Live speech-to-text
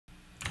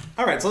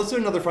All right, so let's do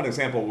another fun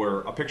example where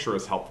a picture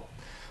is helpful.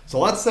 So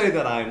let's say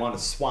that I want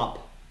to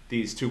swap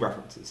these two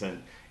references,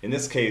 and in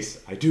this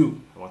case, I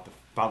want the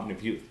fountain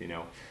of youth, you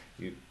know.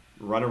 You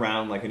run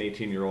around like an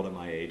 18-year-old at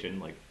my age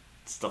and like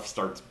stuff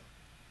starts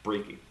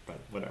breaking, but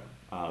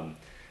whatever.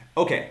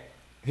 Okay,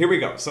 here we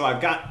go. So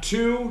I've got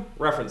two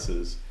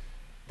references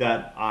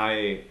that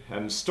I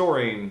am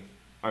storing,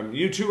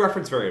 two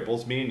reference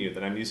variables, me and you,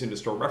 that I'm using to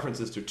store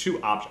references to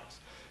two objects.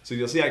 So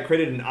you'll see I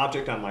created an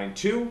object on line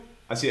 2.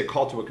 I see a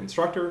call to a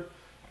constructor,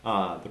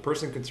 the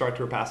person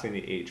constructor passing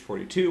the age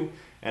 42,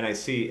 and I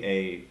see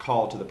a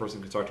call to the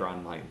person constructor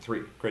on line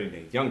 3,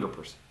 creating a younger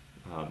person.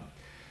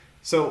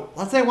 So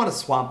let's say I want to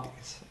swap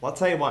these. Let's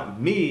say I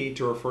want me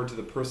to refer to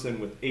the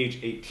person with age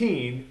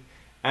 18,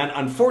 and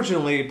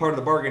unfortunately, part of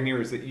the bargain here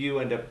is that you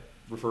end up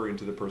referring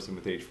to the person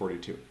with age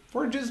 42,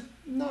 which is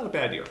not a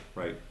bad year,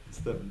 right? It's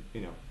the,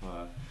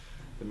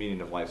 the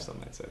meaning of life, some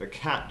might say. The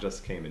cat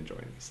just came and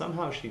joined me.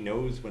 Somehow she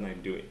knows when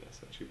I'm doing this,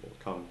 and she will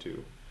come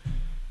to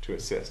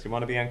assist. You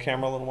want to be on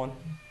camera, little one?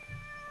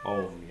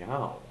 Oh,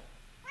 meow.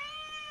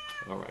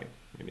 All right,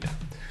 maybe not.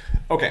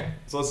 Okay,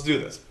 so let's do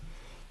this.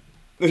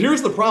 Now,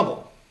 here's the problem.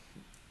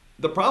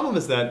 The problem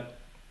is that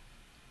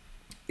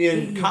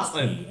in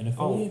Kotlin... an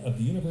affiliate of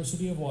the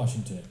University of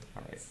Washington.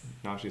 All right,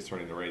 now she's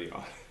turning the radio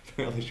off.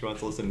 Apparently she wants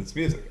to listen to this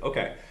music.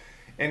 Okay.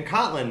 In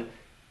Kotlin,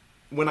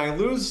 when I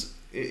lose,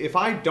 if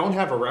I don't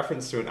have a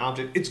reference to an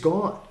object, it's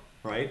gone,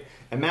 right?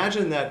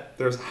 Imagine that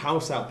there's a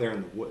house out there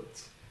in the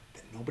woods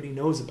that nobody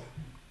knows about.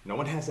 No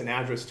one has an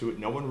address to it.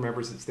 No one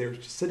remembers it's there.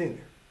 It's just sitting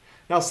there.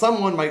 Now,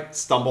 someone might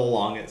stumble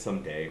along it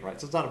someday, right?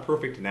 So it's not a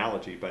perfect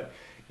analogy, but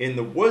in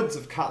the woods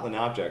of Kotlin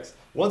objects,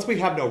 once we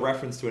have no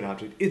reference to an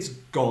object, it's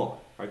gone,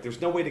 right? There's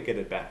no way to get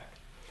it back.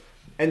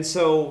 And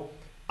so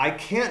I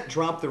can't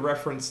drop the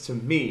reference to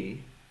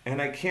me,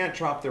 and I can't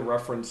drop the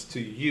reference to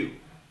you.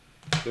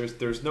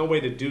 There's no way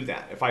to do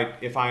that.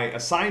 If I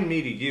assign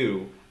me to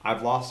you,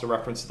 I've lost the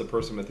reference to the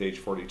person with age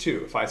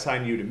 42. If I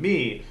assign you to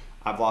me,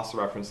 I've lost the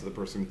reference to the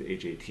person with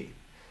age 18.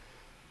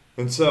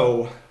 And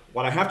so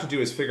what I have to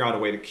do is figure out a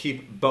way to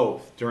keep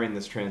both during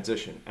this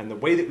transition. And the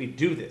way that we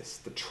do this,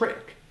 the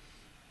trick,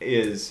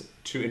 is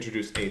to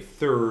introduce a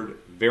third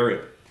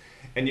variable.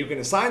 And you can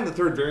assign the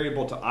third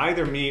variable to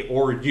either me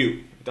or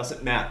you. It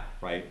doesn't matter,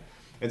 right?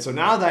 And so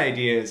now the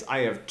idea is I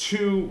have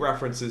two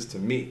references to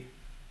me,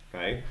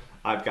 okay?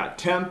 I've got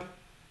temp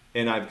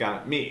and I've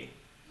got me.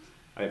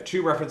 I have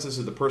two references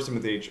to the person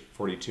with age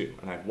 42,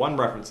 and I have one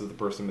reference to the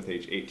person with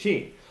age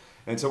 18.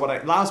 And so what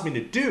it allows me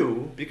to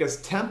do,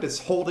 because temp is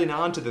holding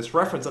on to this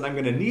reference that I'm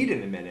going to need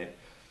in a minute,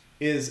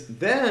 is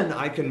then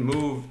I can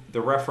move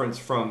the reference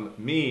from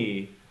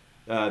me,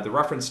 the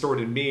reference stored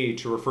in me,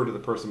 to refer to the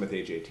person with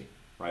age 18,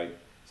 right?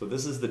 So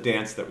this is the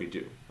dance that we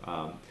do.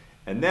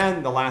 And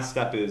then the last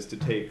step is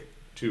to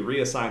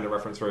reassign the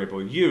reference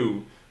variable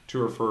you to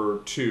refer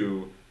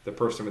to the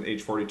person with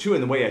age 42.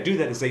 And the way I do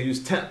that is I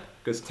use temp,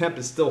 because temp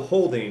is still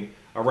holding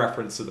a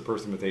reference to the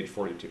person with age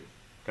 42,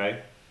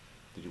 okay?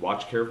 Did you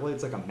watch carefully?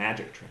 It's like a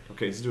magic trick.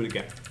 Okay, let's do it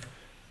again.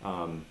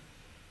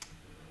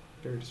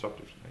 Very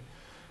disruptive tonight.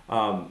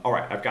 All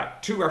right, I've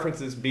got two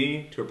references,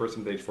 me to a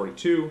person with age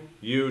 42,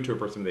 you to a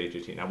person with age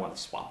 18. I want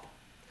to swap.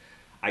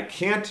 I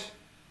can't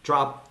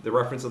drop the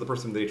reference of the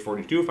person with age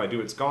 42. If I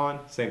do, it's gone.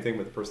 Same thing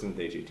with the person with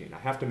age 18. I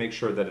have to make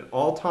sure that at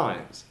all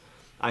times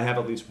I have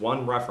at least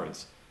one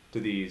reference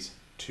to these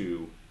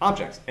two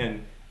objects.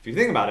 And if you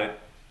think about it,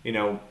 you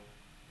know,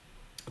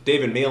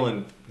 David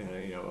Malin,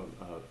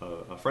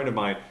 a friend of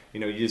mine,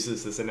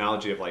 uses this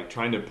analogy of like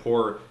trying to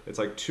pour, it's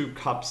like two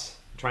cups,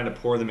 trying to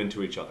pour them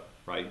into each other,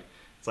 right?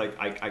 It's like,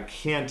 I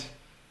can't,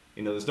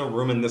 there's no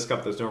room in this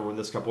cup, there's no room in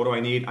this cup. What do I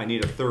need? I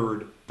need a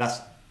third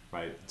vessel,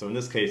 right? So in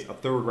this case, a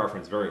third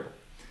reference variable.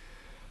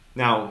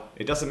 Now,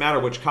 it doesn't matter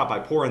which cup I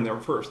pour in there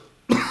first.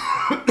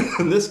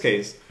 In this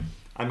case,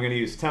 I'm going to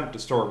use temp to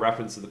store a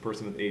reference to the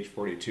person with age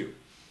 42.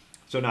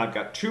 So now I've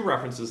got two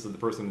references to the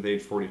person with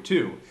age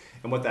 42.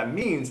 And what that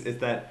means is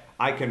that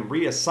I can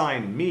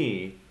reassign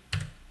me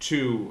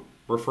to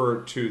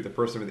refer to the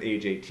person with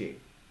age 18,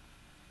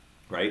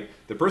 right?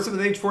 The person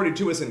with age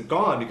 42 isn't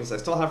gone because I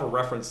still have a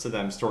reference to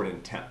them stored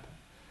in temp.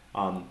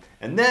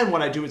 And then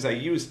what I do is I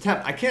use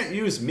temp. I can't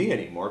use me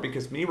anymore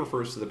because me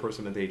refers to the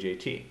person with age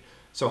 18.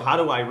 So how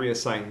do I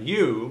reassign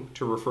you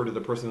to refer to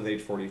the person with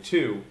age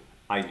 42?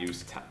 I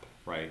use temp,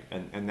 right?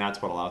 And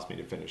that's what allows me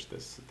to finish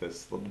this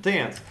little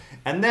dance.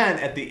 And then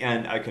at the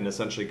end, I can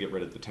essentially get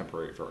rid of the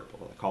temporary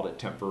variable. I called it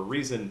temp for a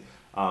reason.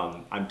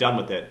 I'm done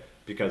with it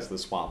because the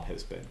swap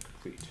has been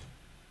complete.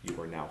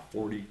 You are now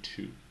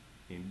 42.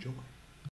 Enjoy.